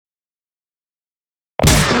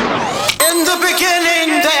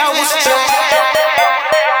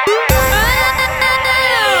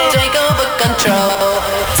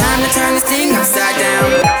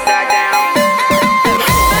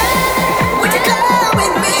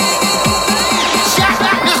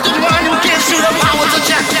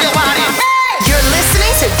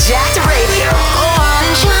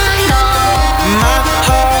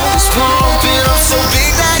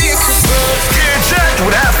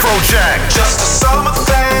Afrojack. Just a summer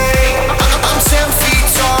thing. I'm 10 feet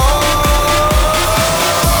tall.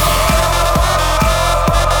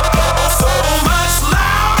 So much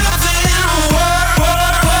louder than words.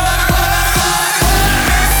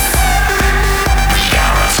 We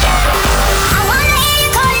are unstoppable. I wanna hear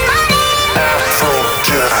you calling money.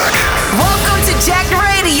 Afrojack. Welcome to Jack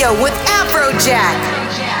Radio with Afrojack.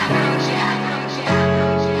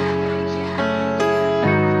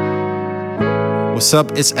 What's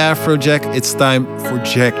up? It's Afrojack. It's time for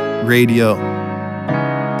Jack Radio.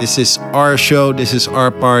 This is our show, this is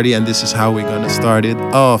our party, and this is how we're gonna start it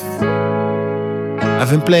off.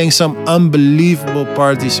 I've been playing some unbelievable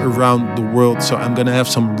parties around the world, so I'm gonna have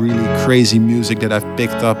some really crazy music that I've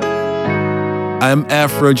picked up. I'm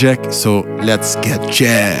Afrojack, so let's get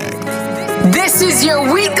jacked. This is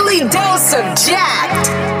your weekly dose of Jacked.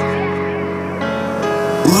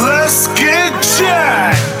 Let's get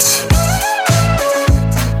jacked.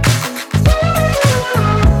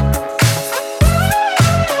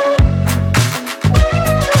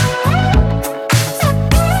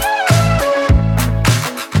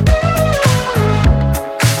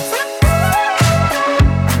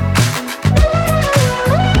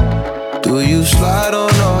 Do you slide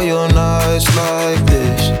on all your nights like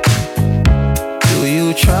this? Do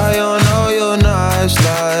you try on all your nights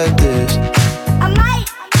like this? I might.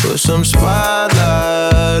 Put some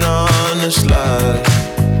spotlight on the slide.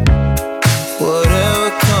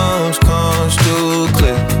 Whatever comes, comes too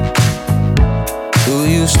clear. Do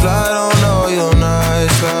you slide on all your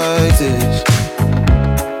nights like this?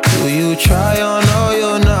 Do you try on all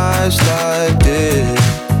your nights like this?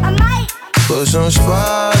 I might. Put some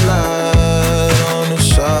spotlight on the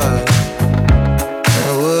side.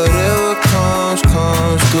 And whatever comes,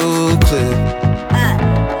 comes too clear.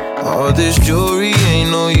 All this jewelry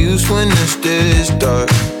ain't no use when it's this dark.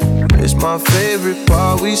 It's my favorite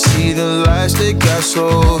part, we see the lights that got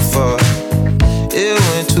so far. It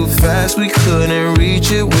went too fast, we couldn't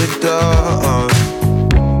reach it with the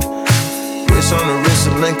wrist on the wrist, a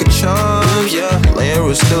link of charms, yeah. Laying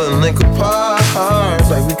was still a link apart.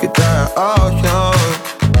 Like we could die all young,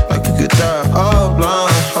 like we could die all blind.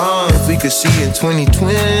 If we could see in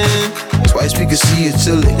 2020, twice we could see it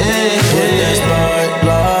till the end. Put that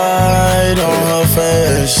spotlight on her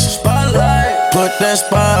face. Spotlight. Put that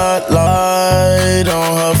spotlight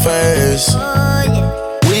on her face. Oh,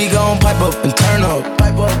 yeah. We gon' pipe up and turn up.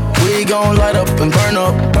 We gon' light up and burn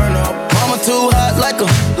up. Mama too hot like a,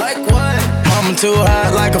 like what? Mama too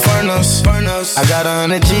hot like a furnace. I got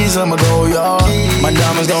 100 G's, I'ma go yard. My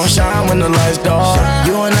diamonds gon' shine when the lights dark.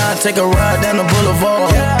 You and I take a ride down the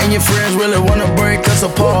boulevard, and your friends really wanna break us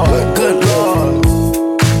apart. Good Lord.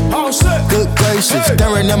 Good gracious,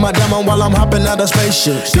 staring at my diamond while I'm hopping out of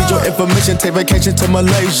spaceship. Need your information, take vacation to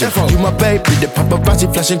Malaysia. You my baby, the paparazzi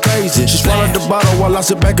flashing crazy. She swallowed the bottle while I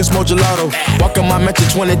sit back and smoke gelato. Walking my mansion,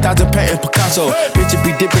 20,000 patent Picasso. Bitch, it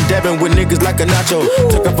be dipping, dabbing with niggas like a nacho.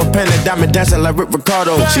 Took off a pen and diamond dancing like Rick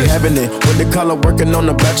Ricardo. She having it with the color working on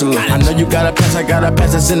the bachelor. I know you got a pass, I got a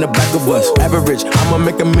pass that's in the back of us. Average, I'ma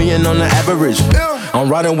make $1 million on the average. I'm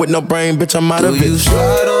riding with no brain, bitch, I'm out of it. Do you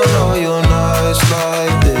slide on all your nights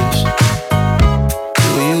like this?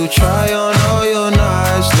 Do you try on all your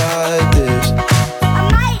nights like this? I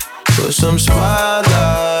might. Put some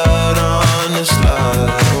spotlight on the slide.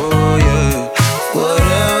 Oh yeah.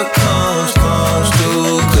 Whatever comes, comes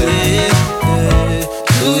too clear.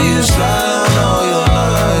 Do you slide on all your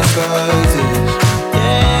nights like this?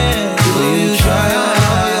 Do you try on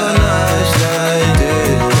all your nights like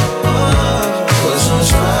this? Put some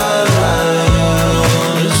spotlight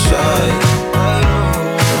on the side.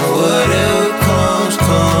 Whatever comes,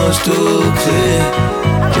 comes too clear.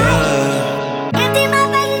 Empty my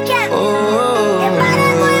bank account. Oh, And buy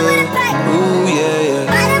that boy with a pipe. ooh, yeah, yeah.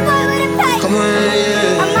 Buy that boy with a pipe. Come on,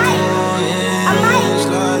 yeah. I might. I might.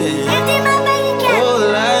 Slide it. Empty my bank account. Oh,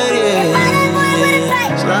 light it. And buy that boy with a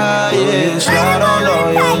pipe. Slide, yeah. Slide on all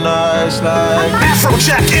your nights, slide.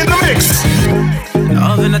 Afrojack in the mix.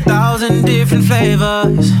 Love in 1,000 different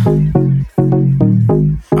flavors.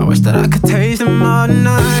 I wish that I could taste them all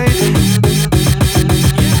night.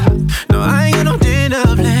 No, I ain't got no dinner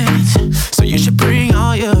plans, so you should bring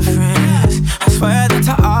all your friends. I swear that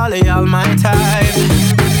to all of y'all my type.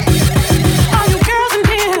 All you girls in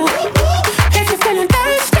here, if you're feeling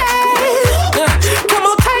thirsty, come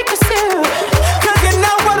on, take a sip, 'cause you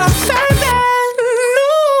know what I'm serving.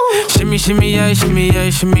 Shimmy, shimmy, yeah, shimmy, yeah,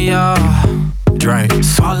 shimmy, yeah. Drink,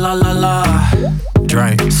 swalla la la.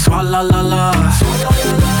 Drink, swalla la la.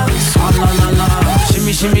 Swalla la la.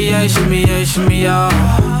 Shimmy, shimmy, yeah, shimmy, yeah, shimmy, yeah.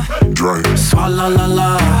 Drink. Swalla la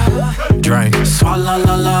la. Drink, swalla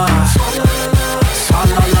la la.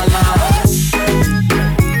 Swalla la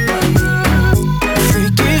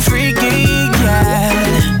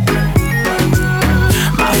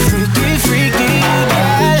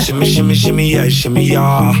shimmy,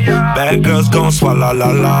 yeah. Bad girls gon' swallow,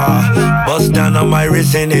 la la. Bust down on my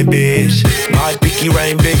wrist in it, bitch. My pinky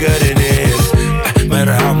ring bigger than this.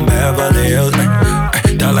 Matter how I'm Beverly Hills.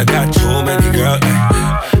 Dollar got too many girls.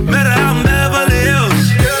 Matter how I'm Beverly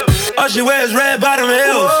Hills. All she wears red bottom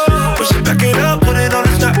heels. When she back it up, put it on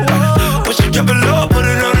the top. When she drop it low, put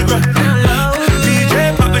it on the ground.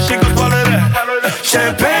 DJ pop it, she gon' swallow that.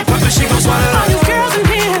 Champagne pop it, she gon' swallow that. All you girls in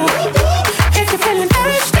here, if you're feeling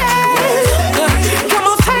thirsty, come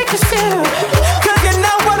on, take a sip, 'cause you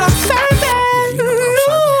know what I'm serving.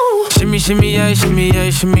 Ooh. Shimmy,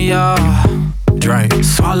 yeah. Drink,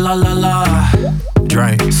 swalla la la.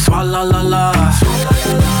 Drink, swalla la la.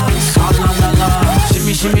 Swalla la la.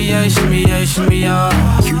 Shimmy, yeah.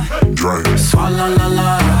 Drink. Swalla la la.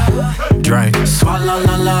 Drink, swalla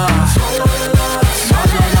la la.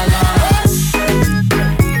 Swalla la la.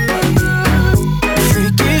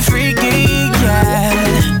 Freaky, yeah.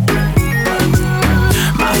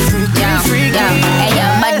 My freaky. Hey yo,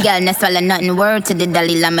 mud girl, no swallow nothing. Word to the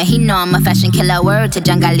Dalai Lama, he know I'm a fashion killer. Word to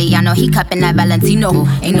John Galliano, he cupping that Valentino.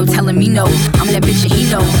 Ain't no telling me no, I'm that bitch and he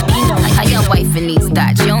know. How your wife in these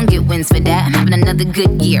thoughts, you don't get wins for that. I'm having another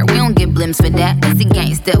good year, we don't get blimps for that. It's the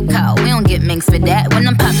gang still cold, we don't get minks for that. When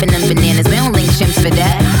I'm popping them bananas, we don't link chimps for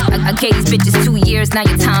that. I gave these bitches 2 years, now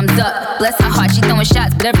your time's up. Bless her heart, she throwing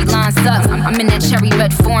shots, but every line sucks. I'm in that cherry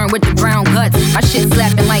red foreign with the brown guts. My shit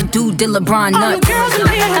slapping like dude did LeBron nuts. All the girls in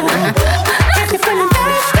here, if you're feeling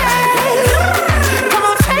thirsty, come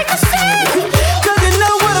on, take a sip, 'cause you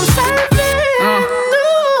know what I'm serving.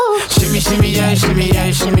 Shimmy, yeah.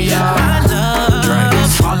 Drink,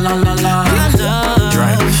 swalla la la.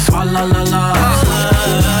 Drink, swalla la la.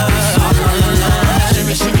 Swalla la la.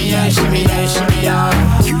 Shimmy, yeah.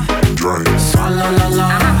 Drink. Swalla la la.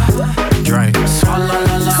 Drink, swalla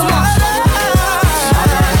la la. Swalla la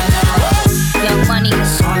la. Young Money,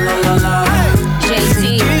 Swalla la la. Jay-Z.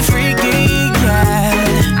 Freaky,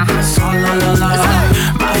 yeah. Swalla la la.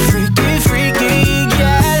 My freaky,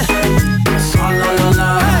 yeah. Swalla la la.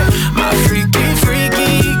 My freaky,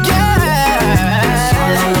 yeah.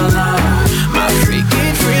 Swalla la la. My freaky,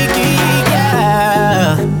 yeah.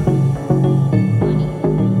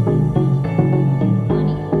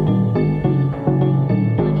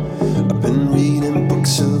 I've been reading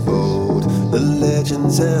books of old, the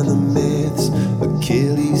legends and the myths,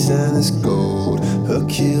 Achilles and his gold,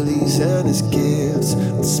 Hercules and his gifts,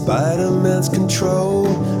 and Spider-Man's control,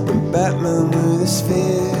 and Batman with his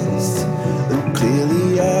fist. And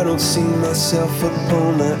clearly I don't see myself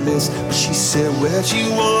upon that list. But she said, where'd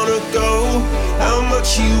you wanna go? How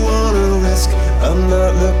much you wanna risk? I'm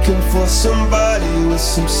not looking for somebody with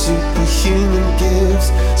some superhuman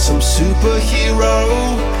gifts, some superhero,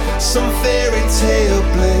 some fairy tale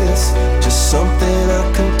bliss. Just something I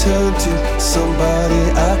can turn to, somebody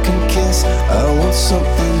I can kiss. I want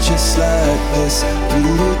something just like this.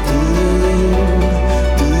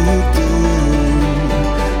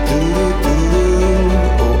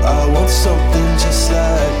 Oh, I want something just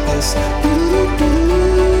like this.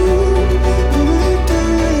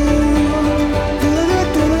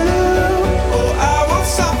 Oh, I want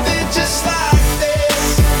something just like this.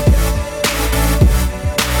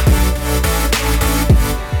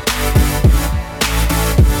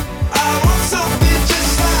 I want something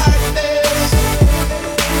just like this.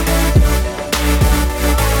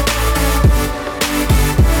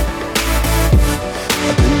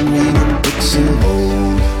 I've been reading books of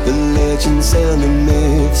old, the legends and the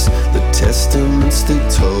myths, the testaments they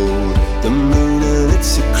told, the moon and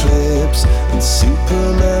its eclipse, and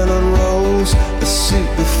Superman unrolls the suit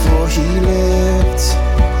before he lived.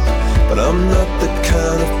 But I'm not the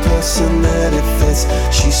kind of person that it fits.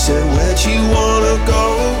 She said, where'd you wanna go?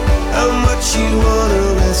 How much you wanna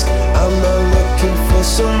risk? I'm not looking for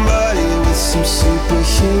somebody with some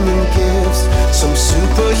superhuman gifts, some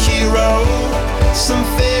superhero, some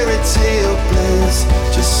fairy tale bliss.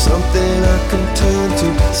 Just something I can turn to,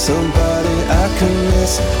 somebody I can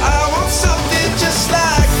miss. I want something just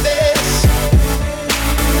like this.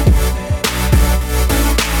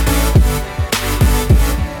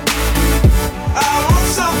 I want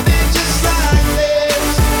something just like this.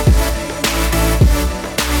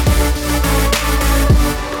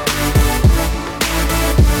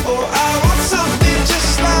 Oh, I want something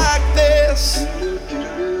just like this.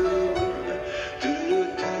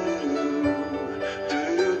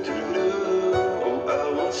 Oh, I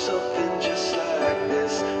want something just like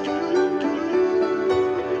this.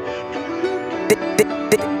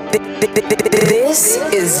 This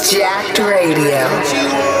is Jacked Radio. You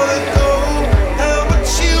wanna go? How much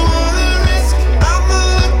you wanna risk? I'm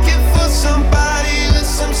looking for somebody with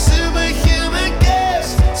some superhuman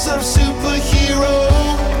gifts, some super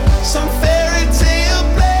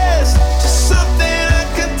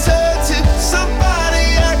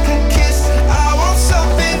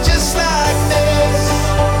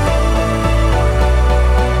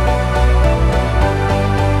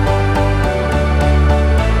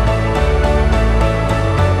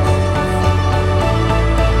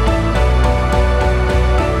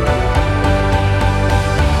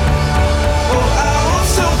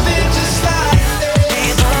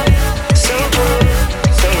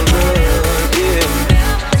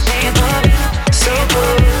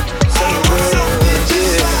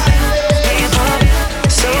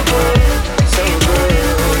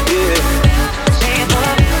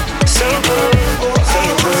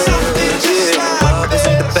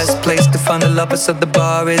tapas of the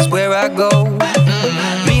bar is where I go.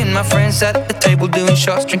 Me and my friends sat at the table doing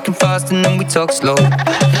shots, drinking fast, and then we talk slow.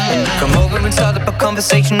 Come over and start up a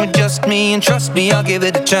conversation with just me, and trust me, I'll give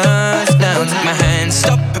it a chance. Now take my hand,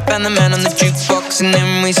 stop it, and the man on the jukebox, and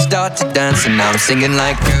then we start to dance. And now I'm singing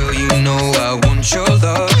like, girl, you know I want your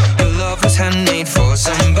love. Your love was handmade for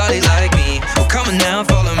somebody like me. Well, come on now,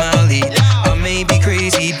 follow my lead. I may be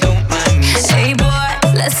crazy, don't mind me. Hey boy,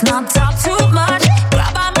 let's not talk too much.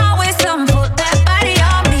 Grab on my waist and put that body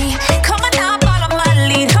on me. Come on now, follow my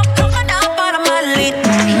lead. Come on now, follow my lead.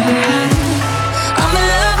 I'm in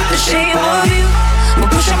love with the shape of you. We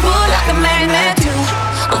push and pull like a magnet do.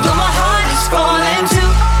 Although my heart is falling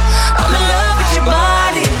too. I'm in love with your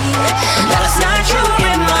body. And last night you were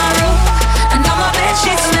in my room. And on my bed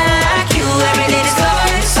sheets smell like you. Every day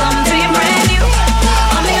discovering something brand new.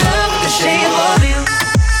 I'm in love with the shape of you.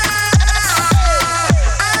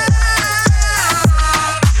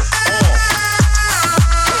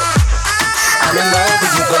 I'm in love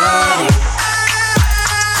with your body.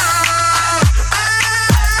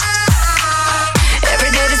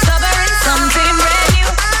 Every day discovering something brand new.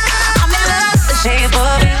 I'm in love with the shape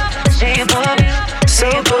of you, the shape of you.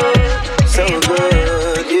 So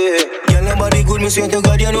good, yeah. Girl, nobody good, me swear to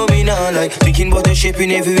God, you know me now. Like thinking about the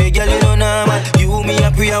shaping everywhere, girl, you know normal. You, me,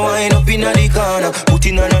 and Priya wind up in the corner.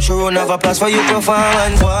 Putting on a show, have a place for you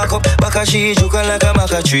performance. Walk up, back a she, juking like a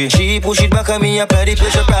maca tree. She push it back at me, apply the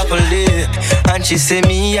pressure properly. And she say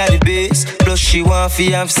me at the base. Plus she want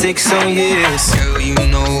fi have sex on years. Girl, you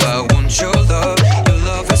know I want your love. Your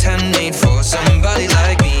love was handmade for somebody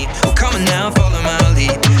like me. Well, come on now, follow my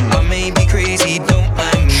lead. I may be crazy, don't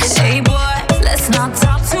mind me. Hey boy, let's not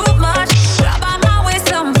talk too much. Grab on my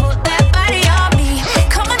waist and put that body on me.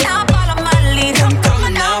 Come on now, follow my lead. Come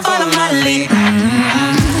on now, follow my lead.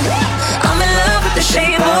 I'm in love with the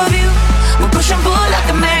shape of you. We push and pull like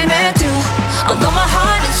a magnet do. Although my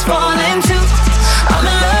heart is falling too. I'm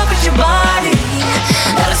in love with your body.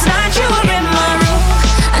 Last night you were in my room.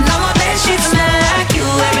 And on my bed sheets smell like you.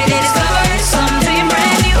 Every day discovering something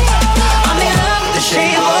brand new. I'm in love with the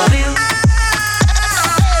shape of you.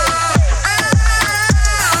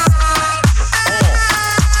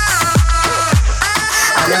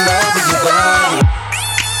 I'm in love with your body.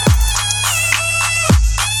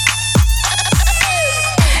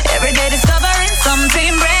 Every day discovering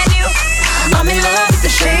something brand new. I'm in love with the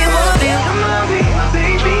shape of you. Come on, be my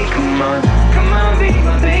baby, come on. Come on, be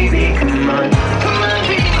my baby, come on. Come on,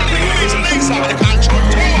 be my baby, come on.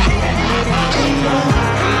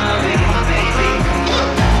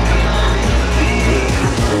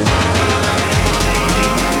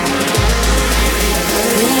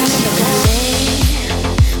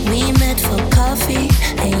 We met for coffee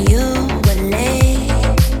and you were late.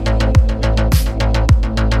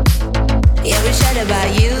 Yeah, we chat about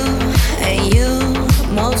you and you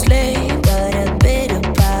mostly, but a bit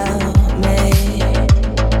about me.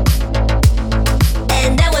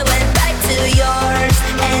 And then we went back to yours,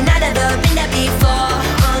 and I'd never been there before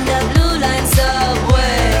on the blue line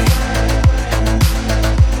subway.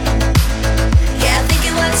 Yeah, I think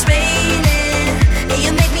it was raining, and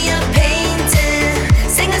you make me a painting.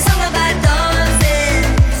 Sing a song about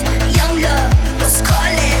dolphins. Young love was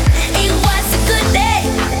calling. It was a good day.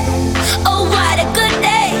 Oh, what a good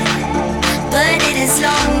day. But it is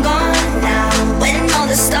long gone now. When all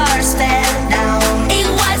the stars fell down. It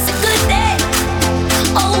was a good day.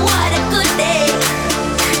 Oh, what a good day.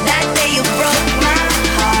 That day you broke my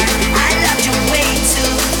heart. I loved you way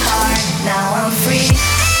too hard. Now I'm free.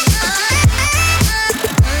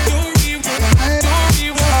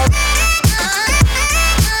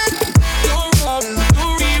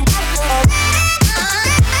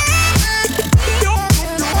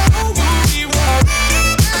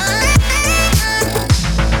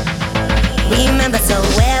 Remember so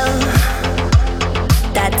well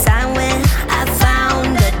that time when I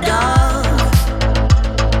found the dog.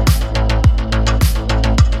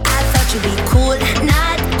 I thought you'd be cool,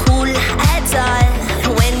 not cool at all.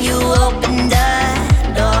 When you opened the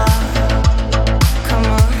door, come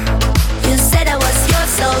on. You said I was your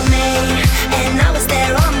soulmate, and I was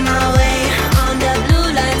there on my way on the blue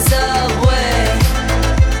line subway.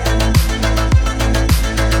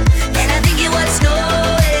 And I think it was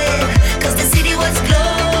snowing, 'cause the city was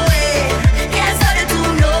closed.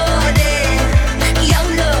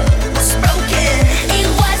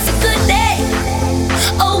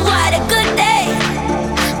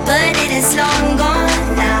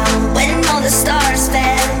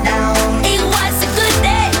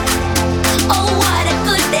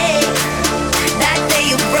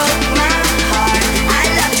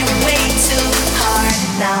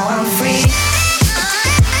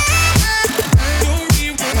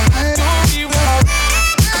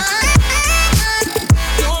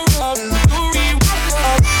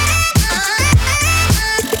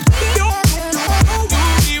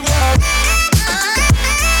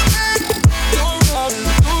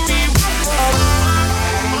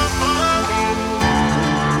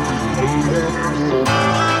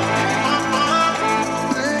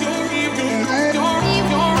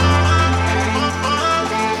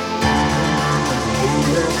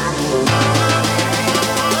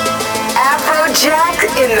 Jack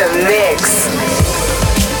in the mix.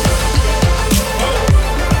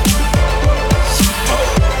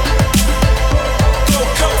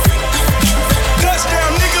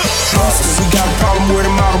 We got a problem with the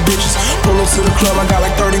model bitches. Pull up to the club, I got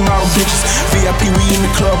like 30 model bitches. VIP, we in the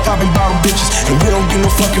club, popping bottle bitches. And we don't give no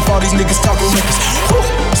fuck if all these niggas talking records.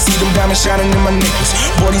 See them diamonds shining in my necklace.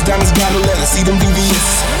 Boy, these diamonds got a letter, see them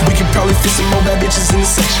VVS. We can probably fit some more bad bitches in the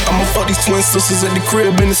section. I'ma fuck these twin sisters at the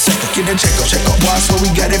crib in a second. Get that check up. Boy, I swear we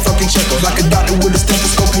got that fucking check up. Like a doctor with a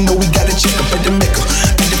stethoscope, you know we got a check up at the Mecca.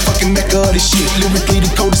 At the fucking Mecca of this shit. Lyrically, the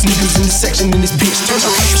coldest niggas in the section in this bitch. Turn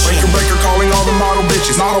around. Breaker, calling all the model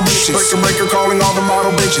bitches. Model bitches. Breaker, calling all the model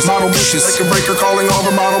bitches. Model bitches. Breaker, calling all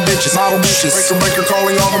the model bitches. Model bitches. Breaker,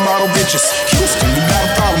 calling all the model bitches. Houston, we got a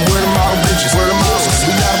problem. Where the model bitches? Where the models?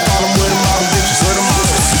 We got a problem. Where the model bitches? Where the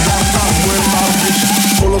models? We got a problem. Where the model bitches?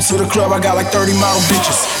 Pull up to the club, I got like 30 model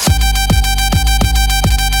bitches.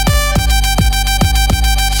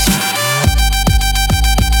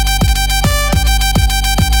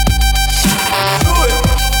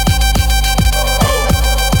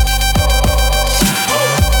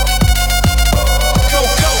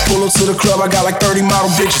 Pull up to the club, I got like 30 model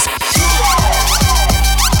bitches.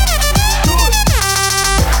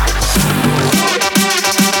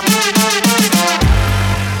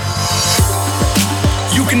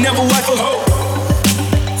 You can never wipe a hoe.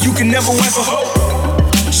 You can never wipe a hoe.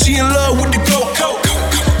 She in love with the coke.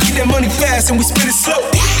 Get that money fast and we spend it slow.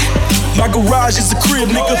 My garage is a crib,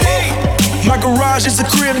 nigga. My garage is a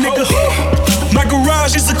crib, nigga. My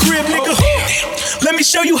garage is a crib, nigga. Let me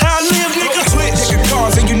show you how I live, nigga. Nigga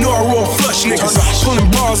cars and you know I roll flush, niggas. Pulling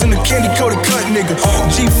bras in the candy coated cut, nigga.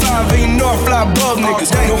 G5 and you know I fly above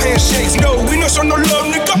niggas. No handshakes, no, we don't show no love,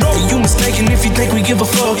 nigga. And you mistaken if you think we give a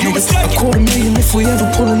fuck, niggas. $250,000 if we ever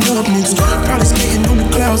pulling up, niggas. Probably skating on the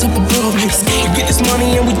clouds up above, niggas. We get this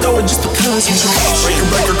money and we throw it just because, nigga.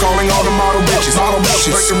 Breaker, calling all the model bitches. Model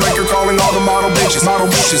bitches. Breaker, calling all the model bitches. Model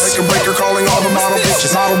bitches. Breaker, calling all the model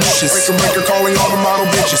bitches. Model bitches. Breaker, calling all the model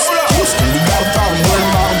bitches. Houston, we got a problem. Where the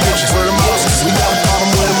model bitches? Where the models? We got a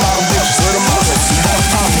problem. Where the model bitches? Where the models? We got a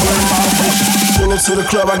problem. Where the model bitches? Pull up to the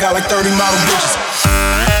club, I got like 30 model bitches.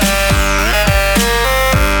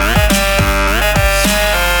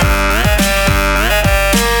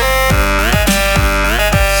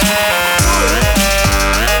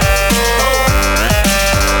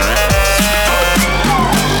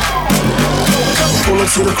 Pull up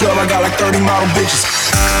to the club, I got like 30 model bitches.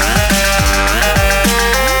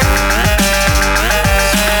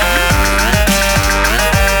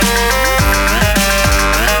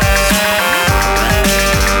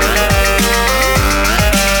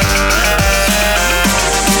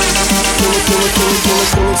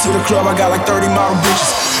 Pull up to the club, I got like 30 model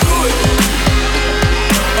bitches.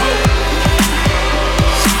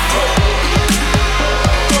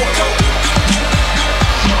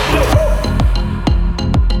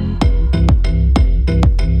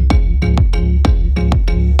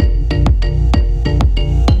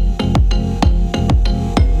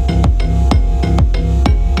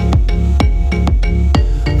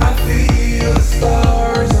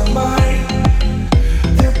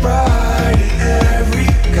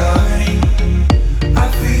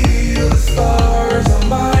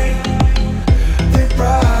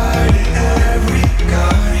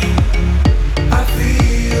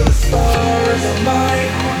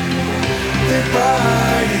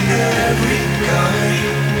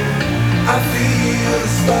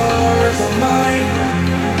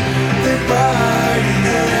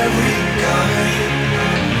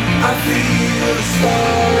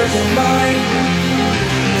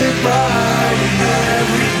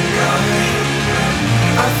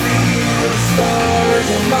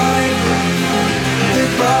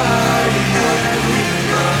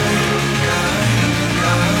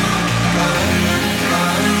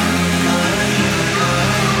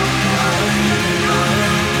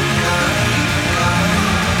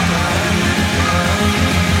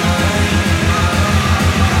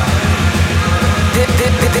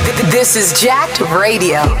 This is Jacked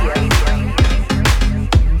Radio.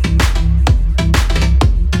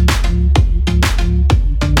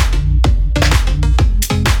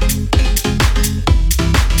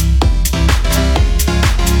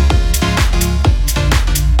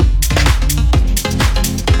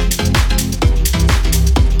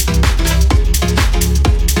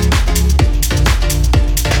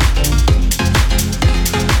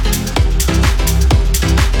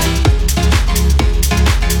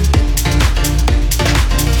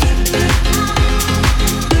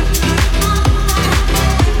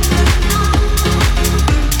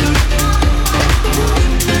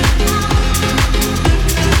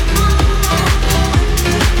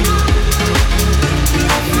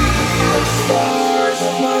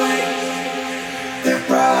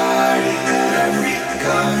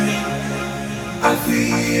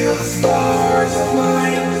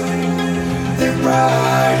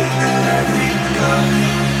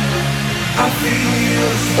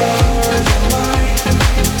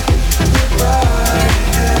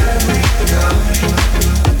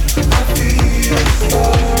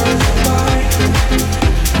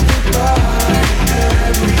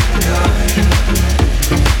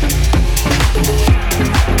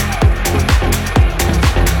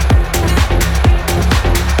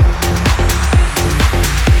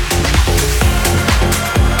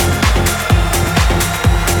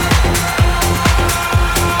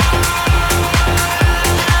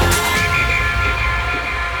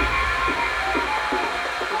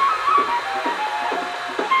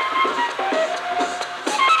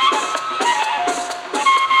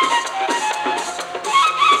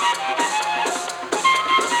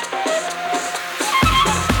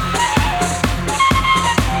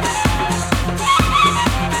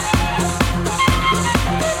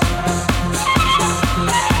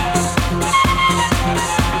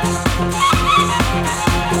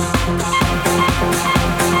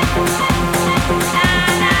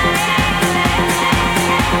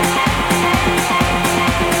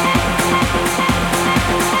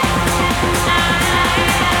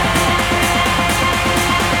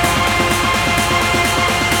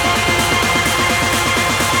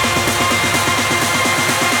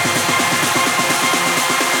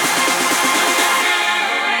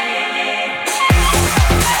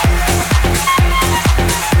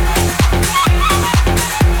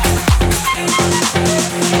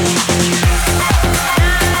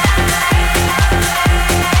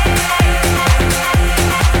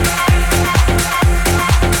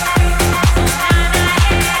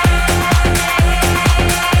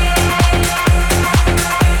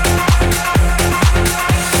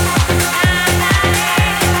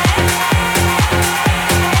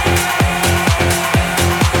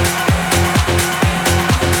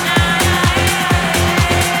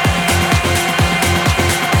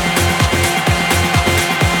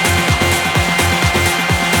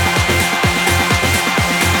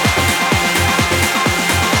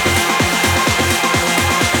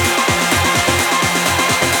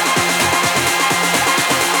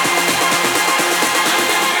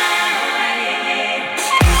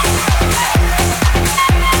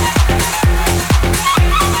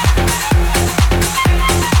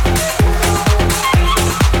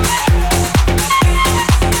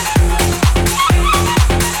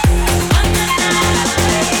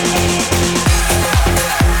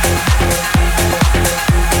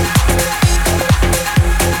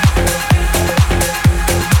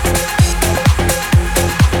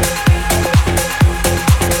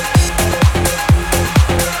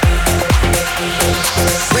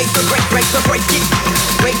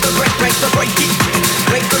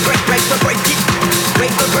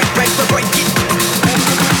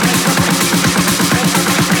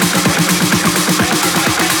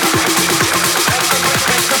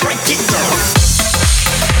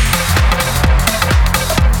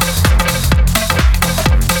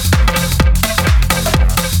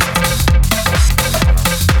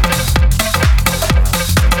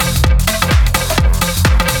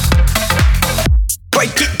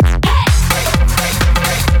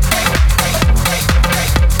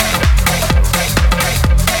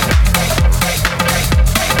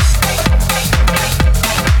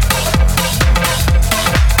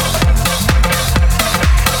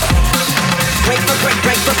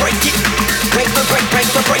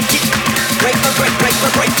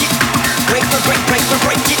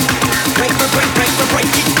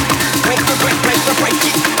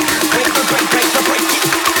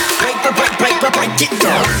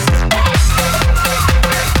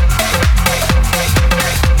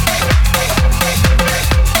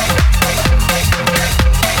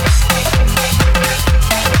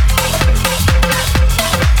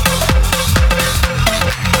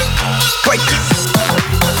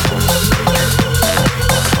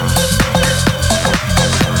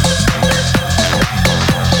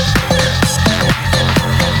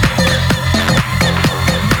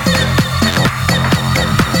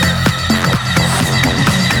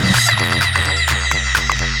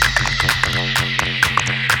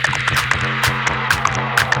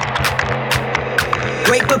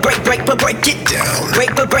 break it down.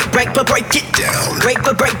 Break it down.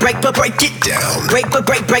 Break it down. Break it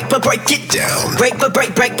down. Break it down.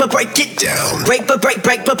 Break it down.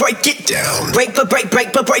 Break it down.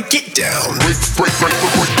 Break it down.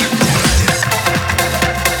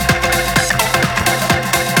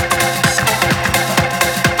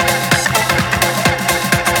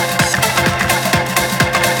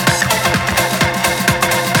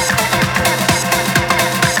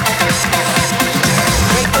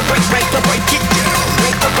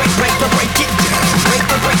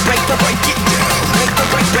 Break it down.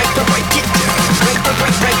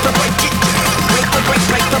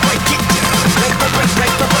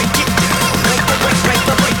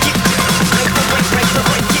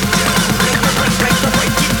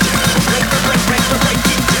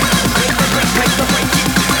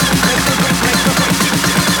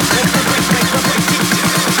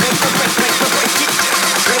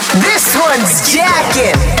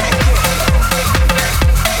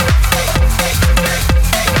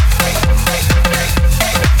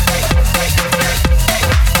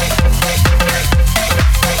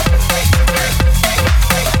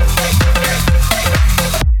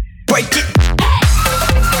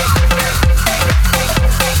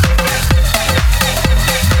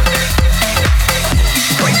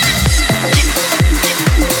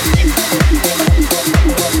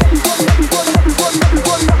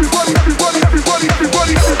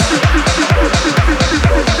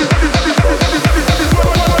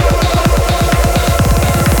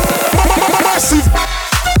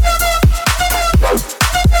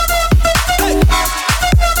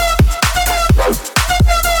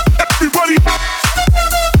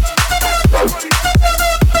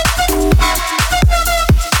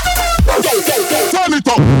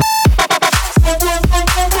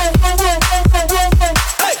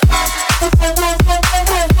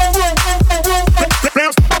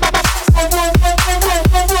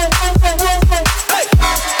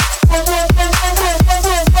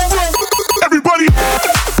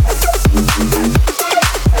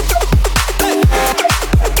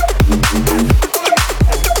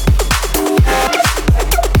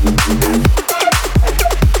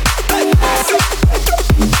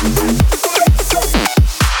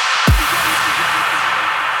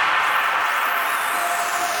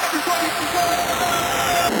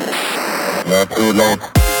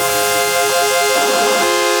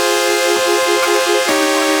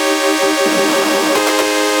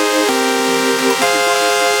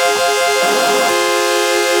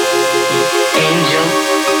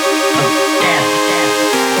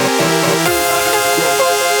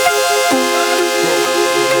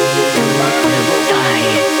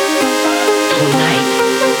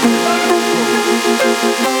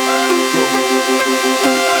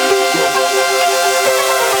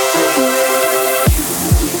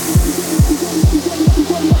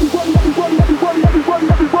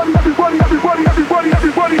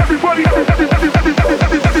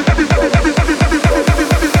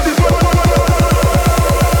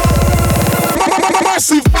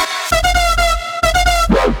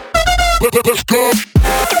 Let's go.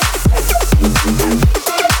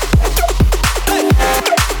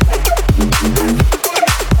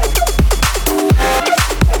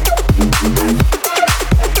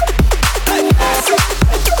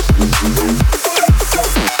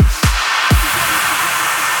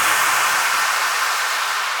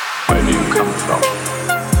 Where do you come from?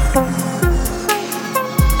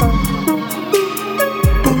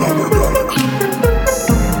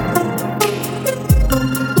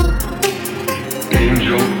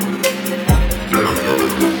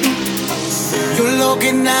 You're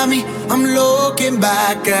looking at me, I'm looking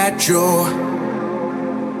back at you.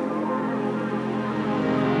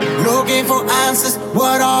 Looking for answers,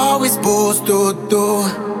 what are we supposed to do?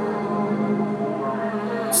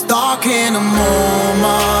 Stuck in a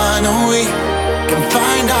moment, and we can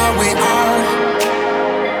find our way out.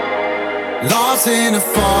 Lost in a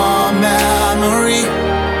far memory,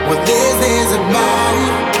 what this is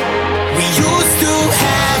about. We used to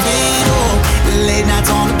have it all, the late nights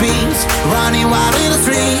on the beach, running wild in the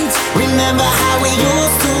streets. Remember how we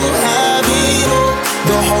used to have it all,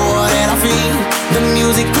 the whole world at our feet, the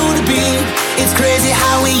music to the beat. It's crazy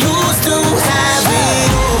how we used to have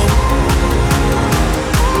it all.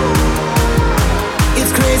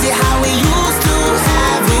 It's crazy how we used to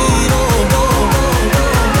have it all.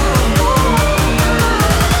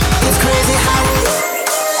 It's crazy how we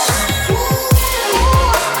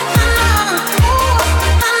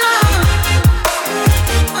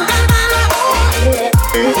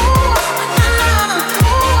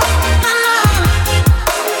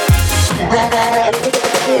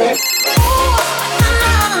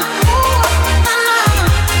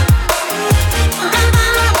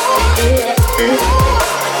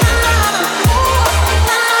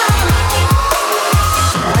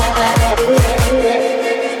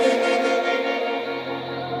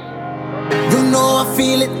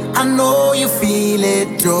feel it, I know you feel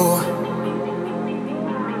it too.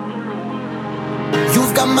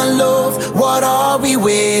 You've got my love, what are we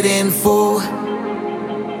waiting for?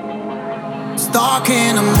 Stuck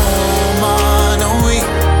in a moment, and we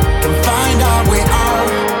can find our way out.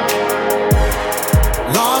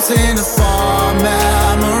 Lost in a far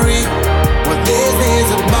memory, what this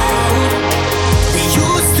is about. We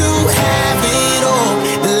used to have it all,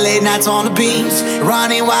 the late nights on the beach,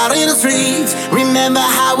 running wild in the streets. Remember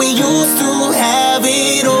how we used to have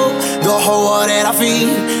it all, the whole world at our feet,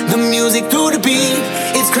 the music to the beat.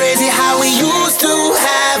 It's crazy how we used to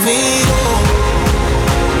have it all.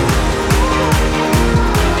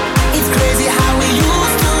 It's crazy how we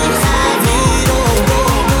used to have it all.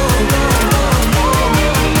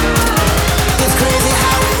 It's crazy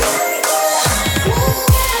how we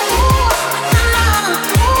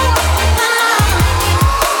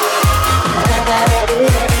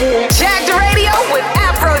Jack the Radio with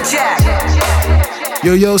Afrojack.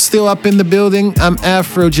 Yo, still up in the building. I'm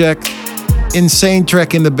Afrojack. Insane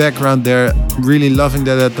track in the background there. Really loving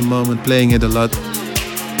that at the moment, playing it a lot.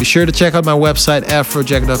 Be sure to check out my website,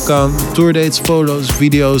 afrojack.com. Tour dates, photos,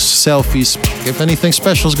 videos, selfies. If anything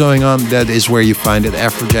special is going on, that is where you find it,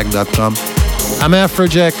 afrojack.com. I'm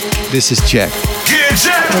Afrojack. This is Jack. Get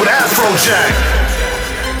Jack with Afrojack.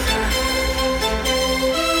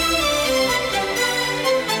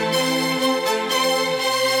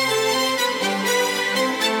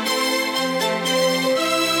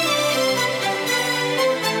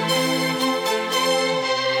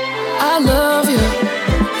 I love you,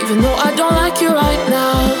 even though I don't like you right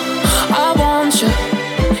now. I want you,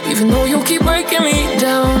 even though you keep breaking me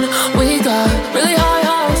down. We got really high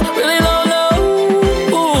highs, really low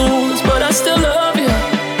lows, but I still love you,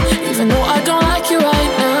 even though I don't like you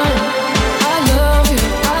right now. I love you,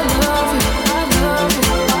 I love you, I love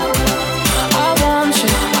you, I want you,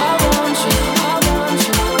 I want you, I want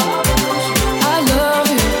you, I love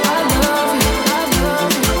you, I love you, I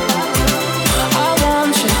love you, I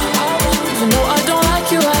want you. Even though I don't like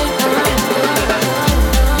you right now.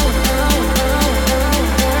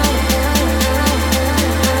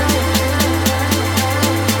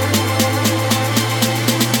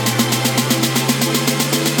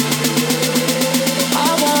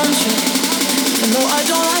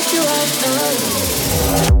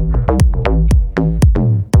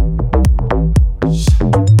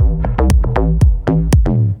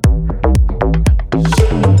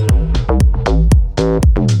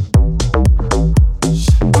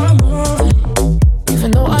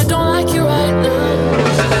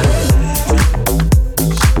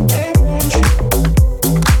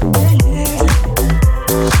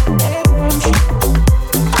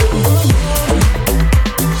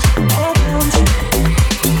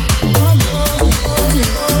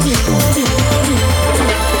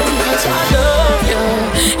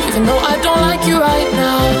 even though I don't like you right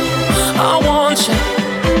now. I want you,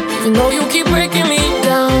 even though you keep breaking me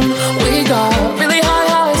down. We got really high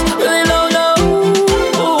highs, really low lows,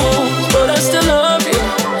 but I still love you,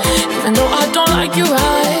 even though I don't like you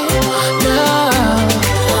right now.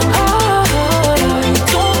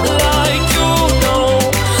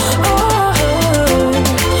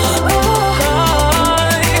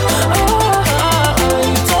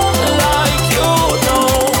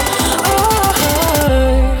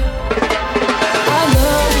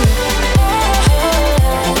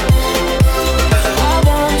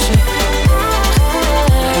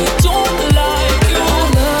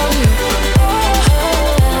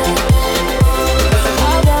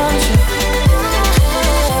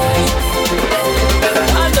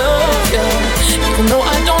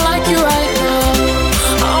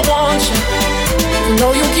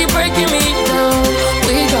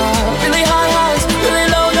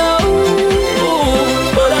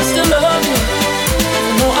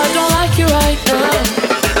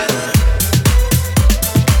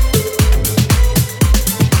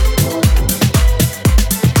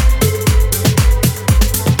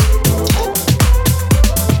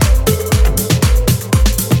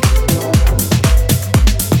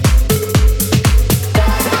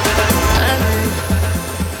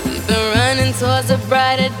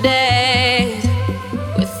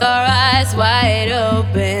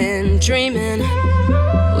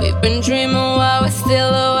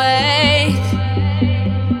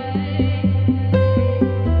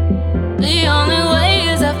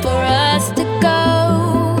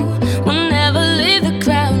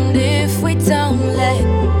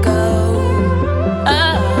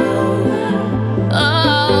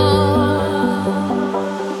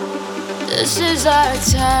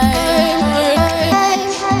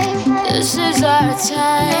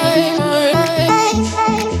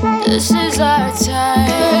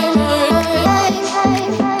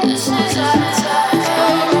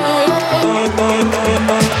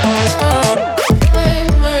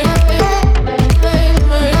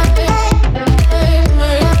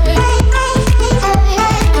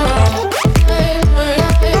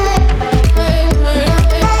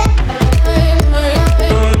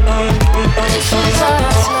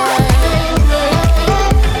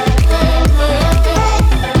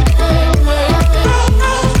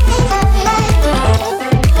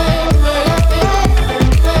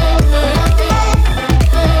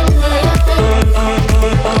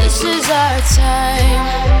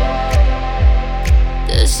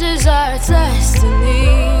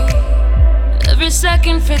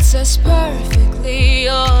 Fits us perfectly,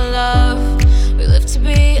 oh love, we live to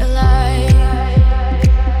be alive.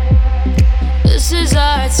 This is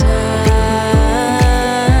our time.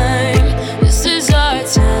 This is our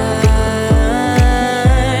time.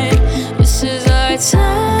 This is our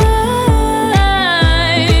time.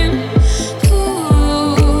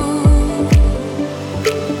 Ooh.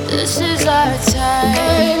 This is our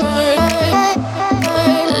time.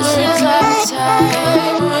 This is our time.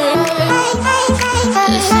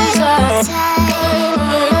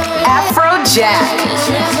 Afrojack.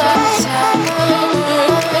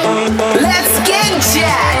 Let's get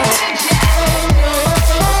jacked.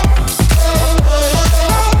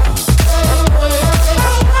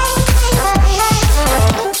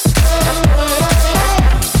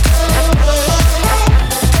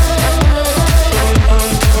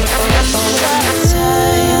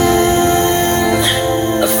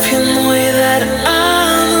 I feel the way that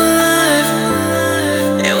I'm alive,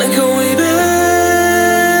 and we go way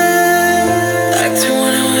back to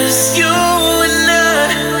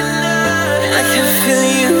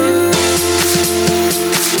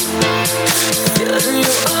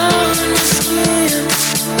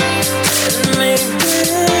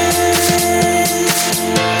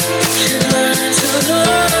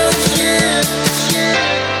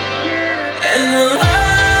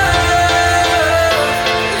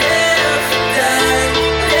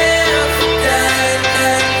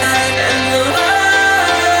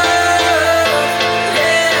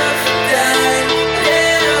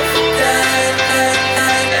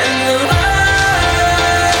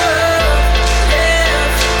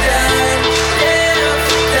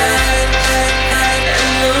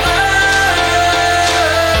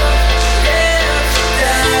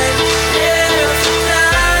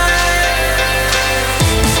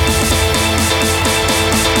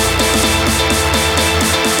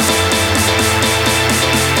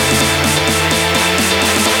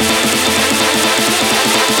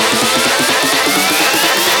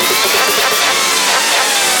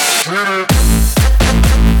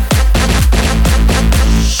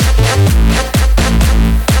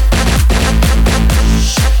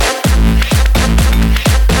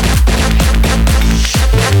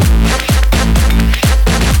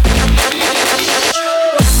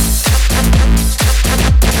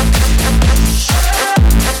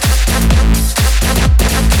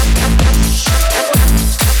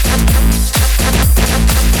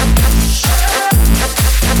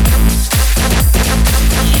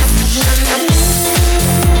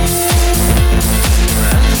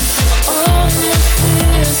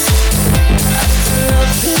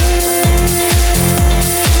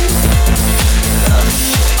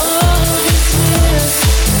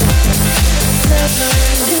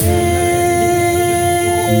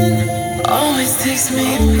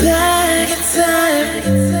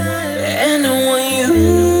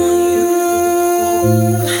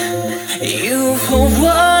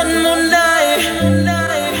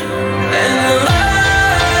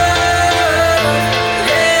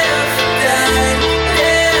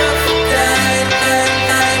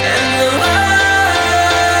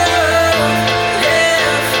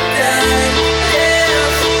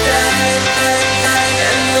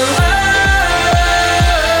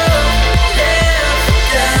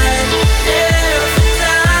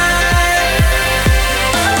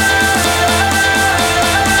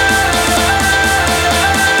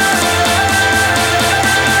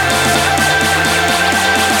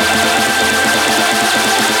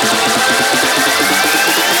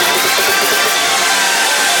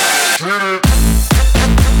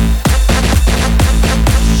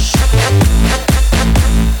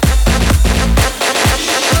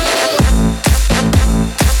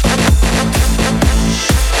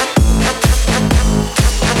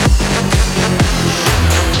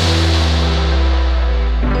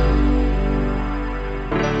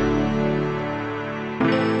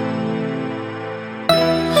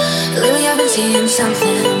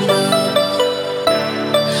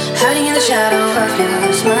hiding in the shadow of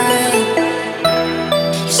your smile.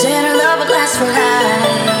 You said our love would last for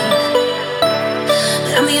life,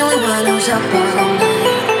 but I'm the only one who's up all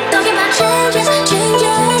night. Talking about changes,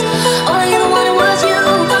 changes. All I ever wanted was you.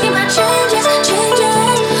 Talking about changes,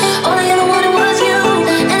 changes. All I ever wanted was you.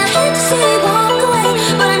 And I hate to see you walk away,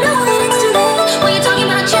 but I know that it's too late. When you're talking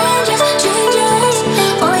about changes, changes.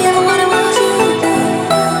 All I ever wanted was you.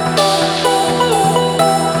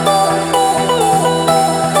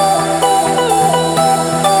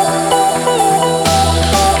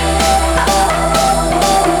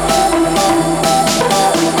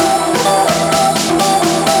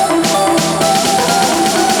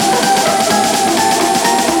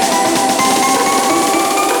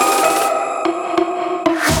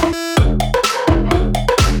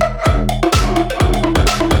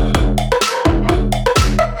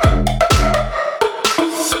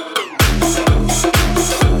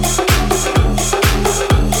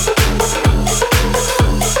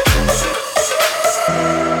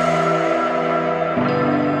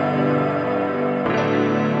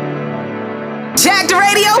 Jacked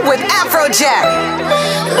Radio with Afrojack.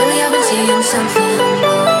 Lately I've been seeing something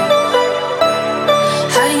more,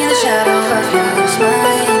 hiding in the shadow of your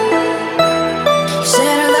smile. You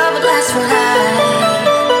said our love would last for life,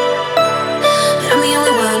 but I'm the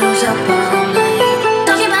only one who's up all night.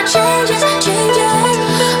 Talking about changes, changes.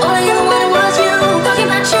 All I ever wanted was you. Talking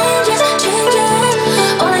about changes, changes.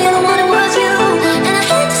 All I ever wanted was you. And I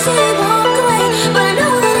hate to see you walk away, but I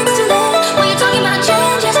know that it's too late. When you're talking about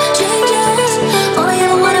changes, changes. All I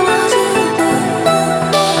ever wanted was you.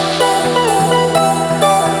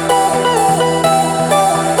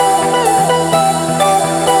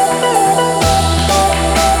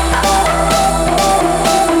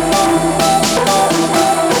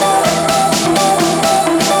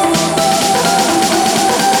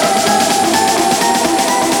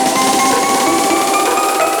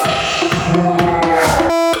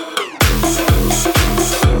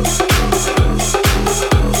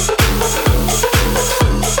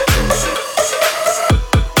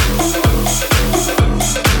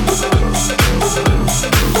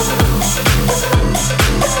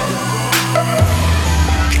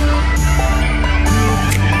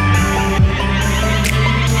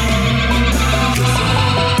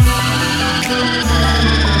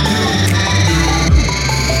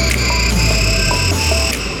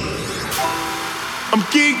 I'm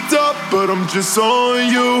geeked up, but I'm just on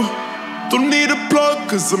you. Don't need a plug,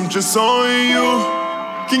 cause I'm just on you.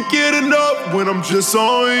 Can't get enough when I'm just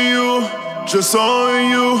on you. Just on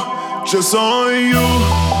you, just on you.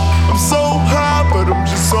 I'm so high, but I'm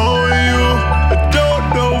just on you. I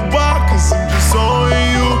don't know why, cause I'm just on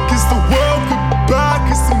you. Kiss the world goodbye,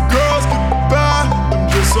 kiss some girls goodbye. I'm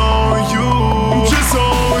just on you. I'm just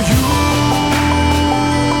on you.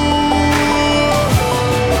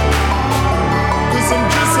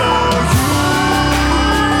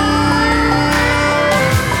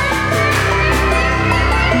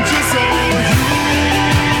 I'm just on you.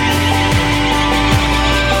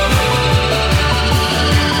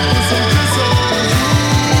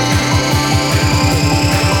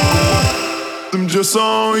 I'm just on you. I'm just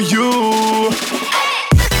on you.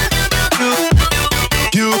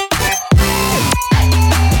 You.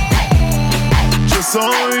 Just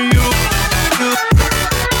on you.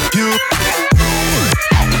 You.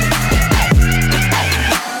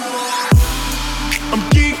 I'm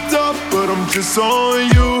geeked up, but I'm just on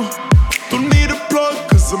you. Don't need a plug,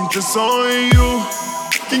 cause I'm just on you.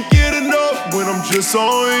 Can't get enough when I'm just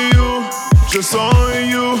on you. Just on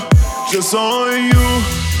you, just on you.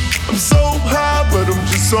 I'm so high, but I'm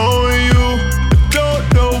just on you. I don't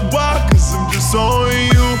know why, cause I'm just on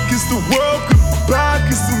you. Kiss the world goodbye,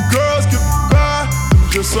 kiss some girls goodbye. I'm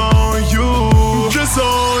just on you. I'm just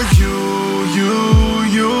on you,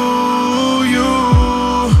 you.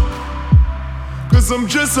 Cause I'm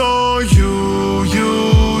just on you, you.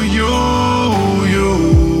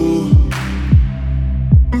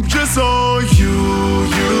 I'm just on you,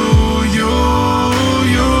 you.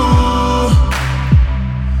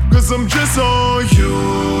 Cause I'm just on you,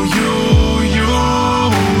 you.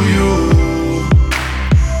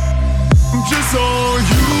 I'm just on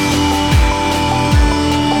you.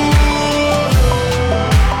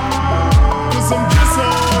 Cause I'm just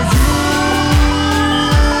on you.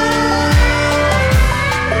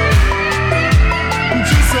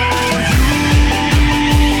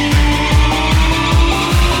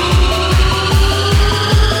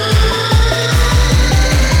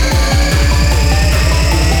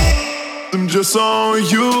 Just on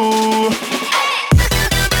you.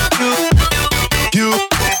 You.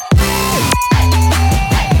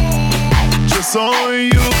 Just on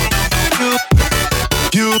you.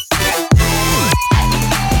 you.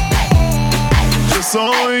 Just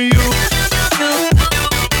on you.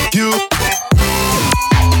 You.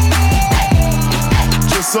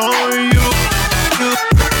 Just on you.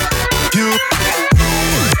 You.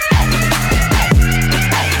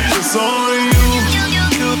 Just on you.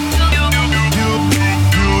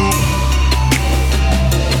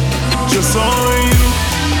 Just on you.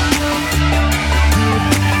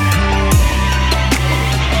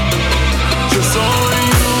 Just on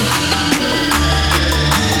you.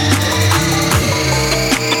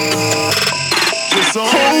 Just on.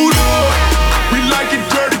 Hold up, we like it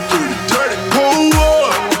dirty, dirty, dirty. Hold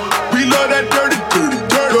up, we love that dirty, dirty,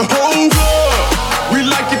 dirty. Hold up, we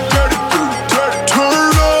like it dirty, dirty, dirty.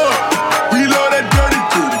 Turn up, we love that dirty,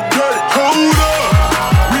 dirty, dirty. Hold up,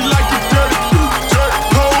 we like it dirty, dirty, dirty.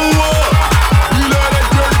 Hold up, we love that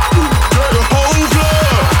dirty, dirty, dirty. Hold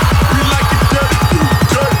up, we like it dirty, dirty,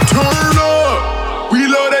 dirty. Turn up, we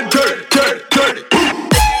love that dirty, dirty, dirty.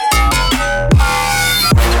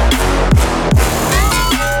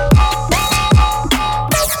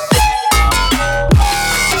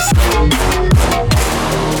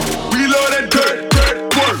 We love that dirty, dirty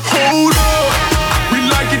work. Hold up, we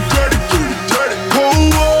like it dirty, dirty, dirty.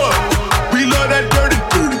 Hold up, we love that dirty,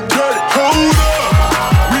 dirty, dirty. Hold up,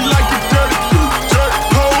 we like it dirty, dirty, dirty.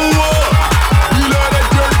 Hold up, we love that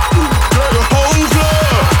dirty, dirty, dirty. Hold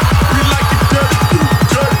up, we like it dirty,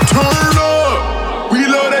 dirty, dirty. Turn up, we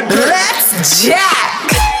love that dirty. Let's jack.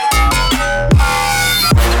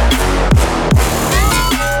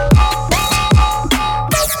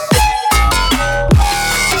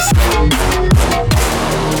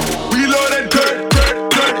 We love that dirty, dirty,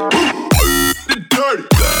 dirty. The dirty.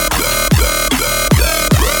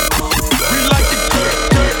 We like it dirty,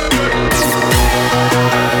 dirty, dirty.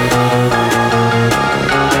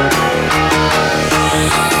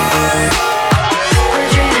 We're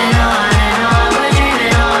dreaming on and on, we're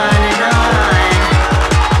dreaming on and on.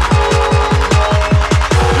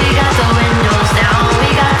 We got the windows down, we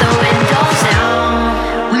got the windows down.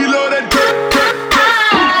 We love that dirty, dirty,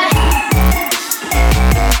 dirty.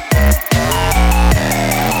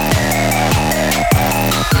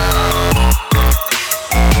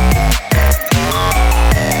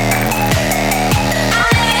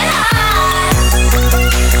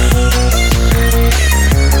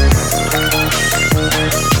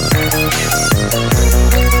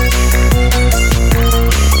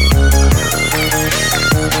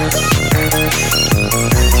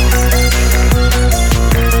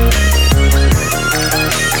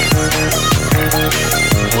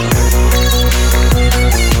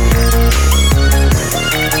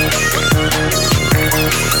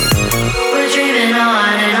 We're dreaming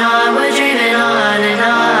on and on, we're dreaming on and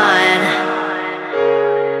on.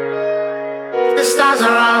 The stars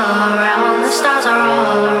are all around, the stars are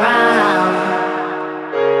all around.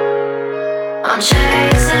 I'm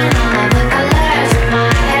chasing all of the colors in my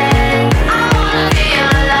head. I wanna be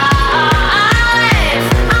alive.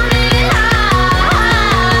 I'm living high.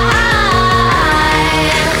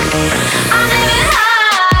 I'm living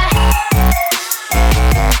high.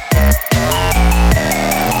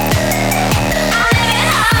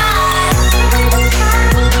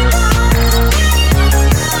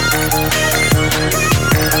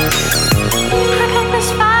 I got this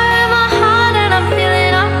fire in my heart and I'm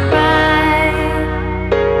feeling alright.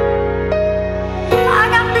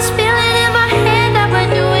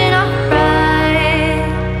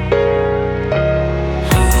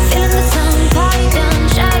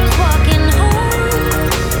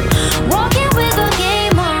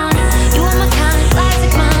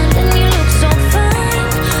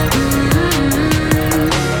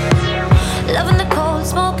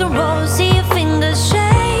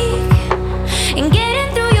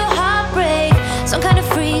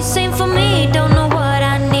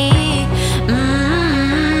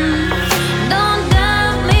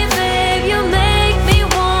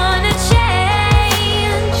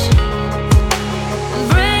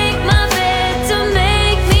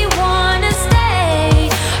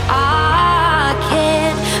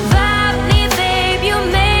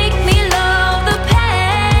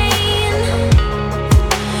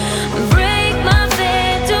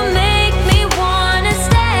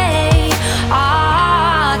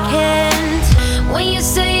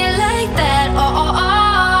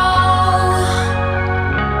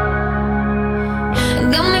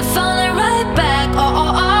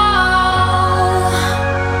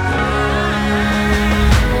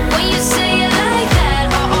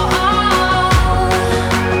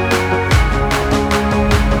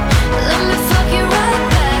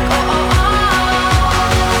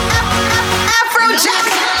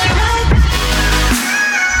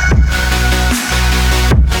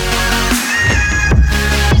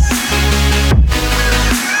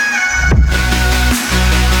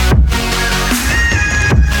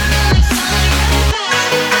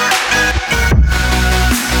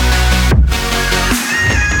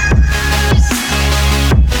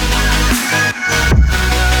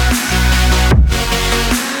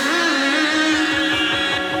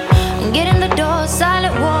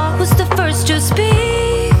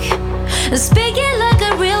 Speaking like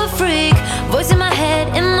a real freak. Voice in my head,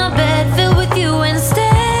 in my bed, filled with you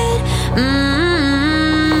instead.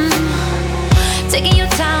 Taking your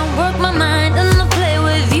time, work my mind, and I'll play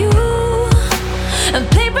with you. And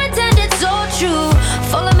play pretend it's all true.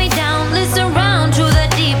 Follow me down, listen round to the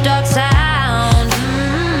deep dark sound.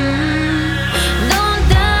 Don't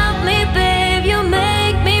doubt me, babe, you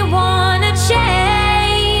make me wanna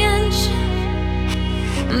change.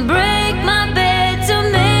 Break my bed to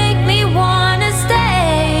make me wanna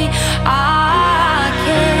stay. I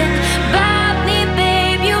can't bite me,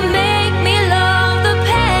 babe, you make me love the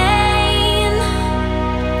pain.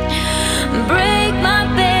 Break my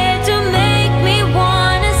bed to make me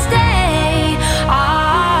wanna stay. I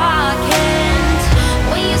can't.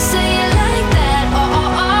 When you say it like that,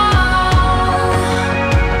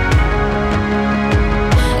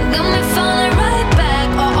 got me falling right back,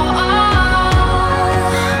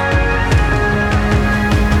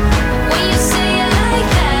 when you say it like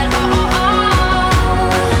that,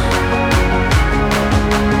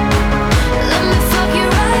 let me fuck you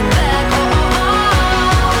right back,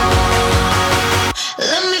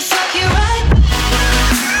 let me fuck you right back.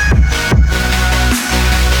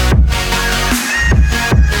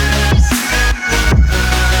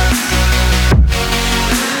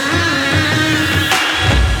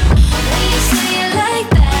 When you say it like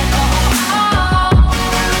that,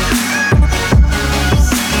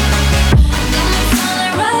 got me falling right back, let me fuck you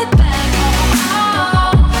right back.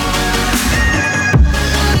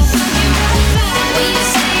 When you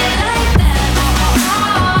say it like that,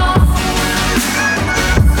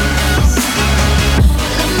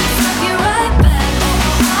 let me fuck you right back.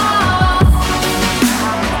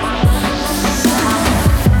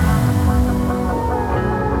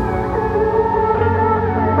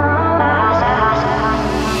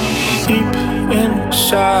 Deep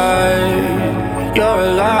inside, you're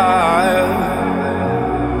alive.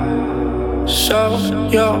 Show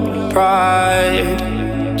your pride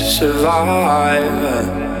to survive.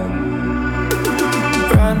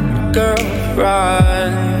 Run, girl,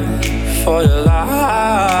 run for your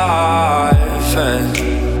life, and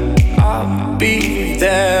I'll be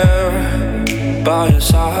there by your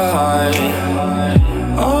side.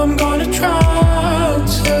 I'm gonna try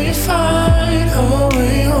till you find a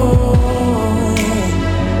way home.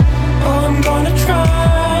 I'm gonna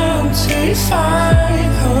try till you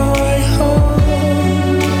find a way home.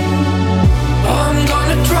 I'm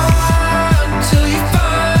gonna try till you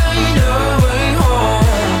find a way home.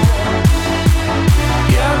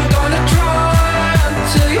 Yeah, I'm gonna try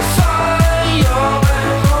till you find your way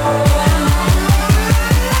home.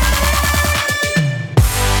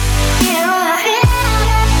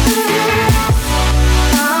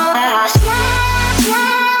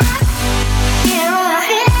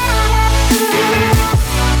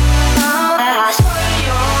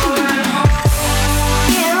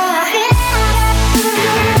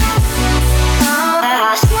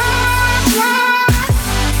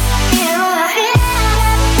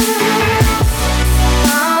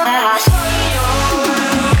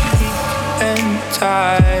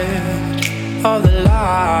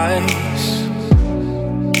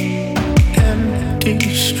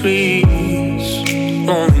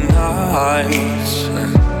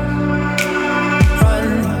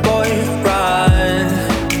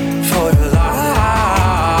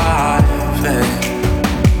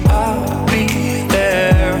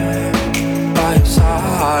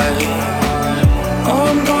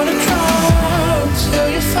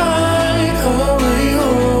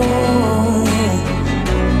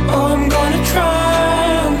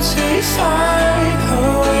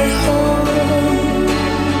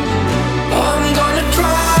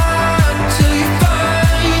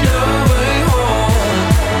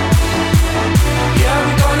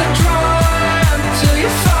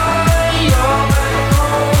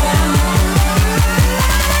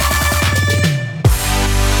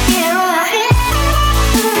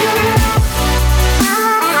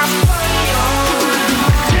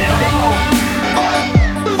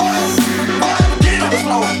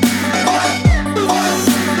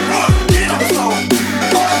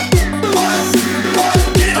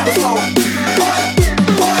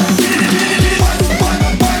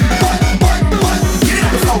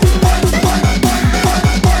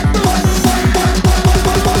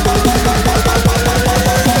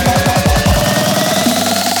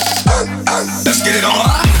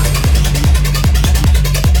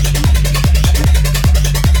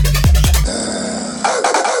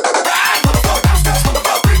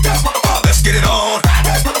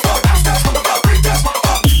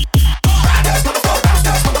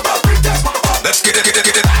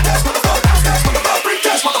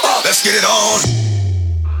 get it on.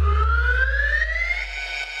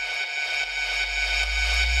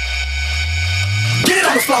 Get it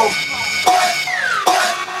on the floor.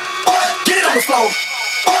 Get it on the floor.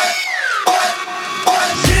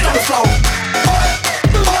 Get it on the floor.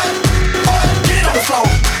 Get it on the floor.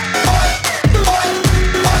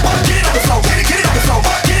 Get it on the floor. Get it on the floor.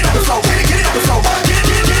 Get it on the floor.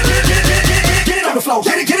 Get it on the floor. Get it on the floor.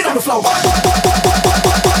 Get it on the floor.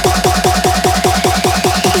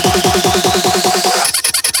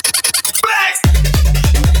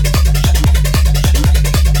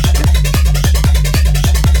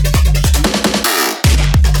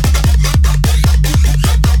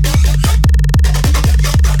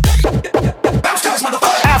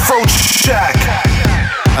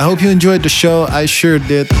 I hope you enjoyed the show. I sure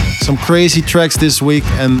did. Some crazy tracks this week,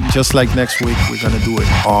 and just like next week, we're gonna do it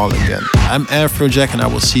all again. I'm Afrojack, and I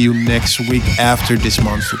will see you next week after this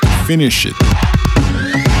monster to finish it.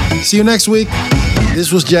 See you next week.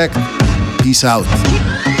 This was Jack. Peace out.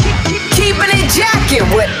 Keeping it jacking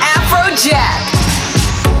with Afrojack.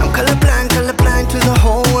 I'm colorblind to the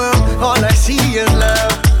whole world. All I see is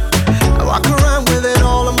love. I walk around with it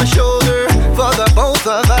all on my shoulder for the both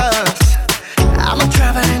of us. I'm a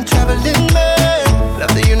traveling man.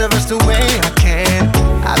 Love the universe the way I can.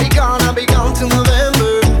 I'll be gone till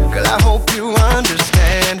November. Girl, I hope you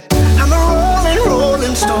understand. I'm a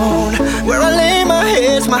rolling stone. Where I lay my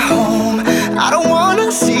head's my home. I don't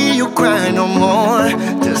wanna see you cry no more.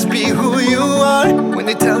 Just be who you are. When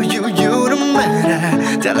they tell you you don't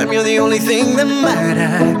matter, tell them you're the only thing that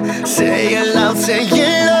matters. Say it loud, say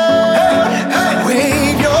it loud.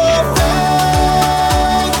 Wave your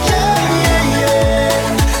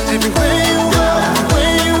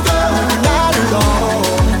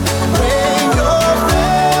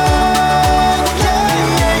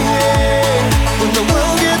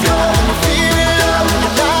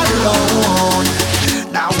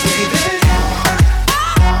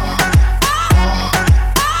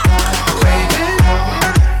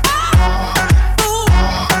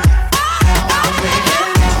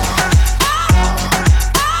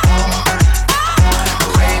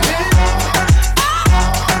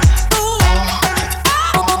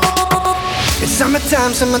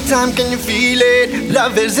Summertime, can you feel it?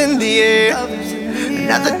 Love is in the air.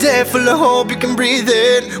 Another day full of hope, you can breathe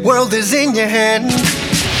it. World is in your hand.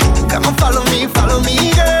 Come on, follow me,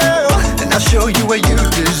 girl, and I'll show you what you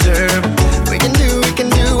deserve. We can do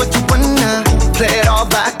what you wanna. Play it all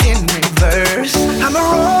back in reverse. I'm a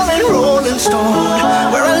rolling stone.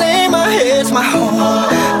 Where I lay my head's my home.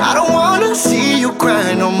 I don't wanna see you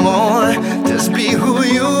cry no more. Just be who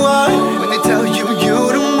you are. When they tell you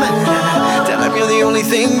you don't matter, tell them you're the only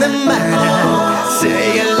thing that matters.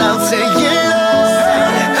 Say it loud, say it loud.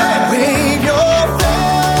 Wave your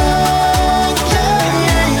flag,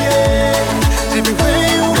 yeah, yeah. Everywhere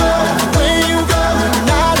you go, you're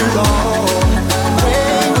not alone.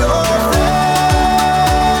 Wave your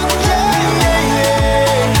flag, yeah,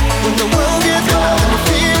 yeah. When the world gets cold, you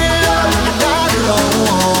feel love, you're not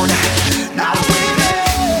alone. Now wave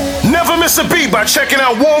it. Never miss a beat by checking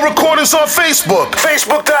out War Recordings on Facebook.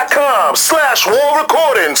 Facebook.com/War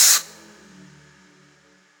Recordings.